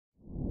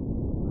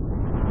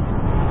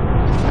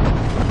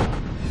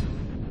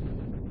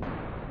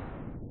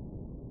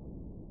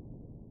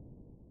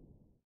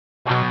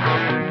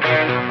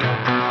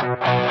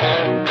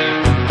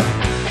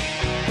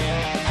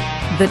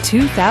The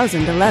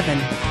 2011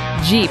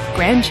 Jeep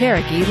Grand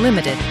Cherokee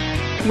Limited.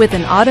 With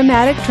an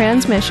automatic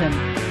transmission,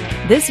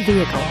 this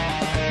vehicle,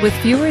 with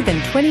fewer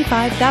than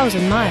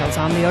 25,000 miles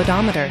on the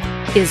odometer,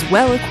 is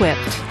well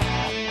equipped.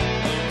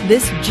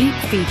 This Jeep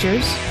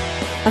features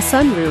a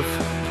sunroof,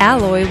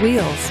 alloy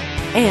wheels,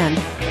 and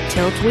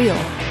tilt wheel.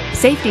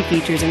 Safety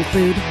features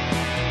include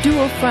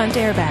dual front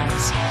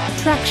airbags,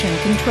 traction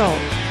control,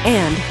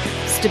 and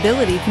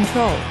stability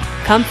control.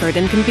 Comfort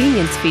and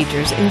convenience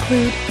features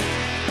include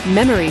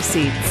memory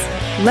seats,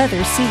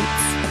 leather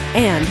seats,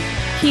 and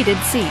heated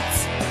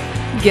seats.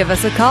 Give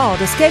us a call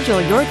to schedule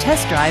your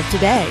test drive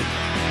today.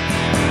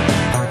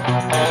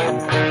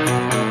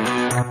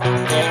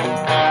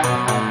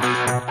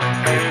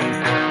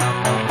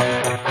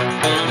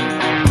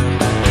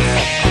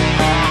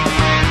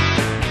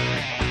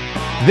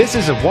 This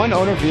is a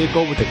one-owner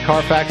vehicle with a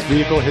Carfax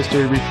Vehicle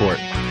History Report.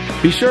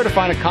 Be sure to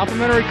find a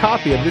complimentary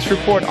copy of this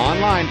report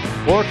online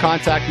or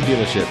contact the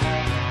dealership.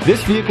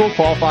 This vehicle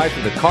qualifies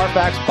for the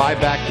Carfax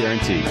Buyback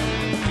Guarantee.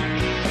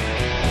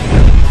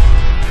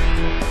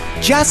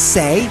 Just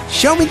say,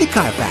 "Show me the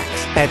Carfax"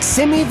 at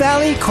Simi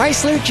Valley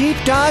Chrysler Jeep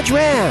Dodge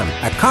Ram,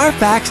 a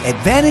Carfax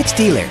Advantage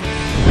dealer.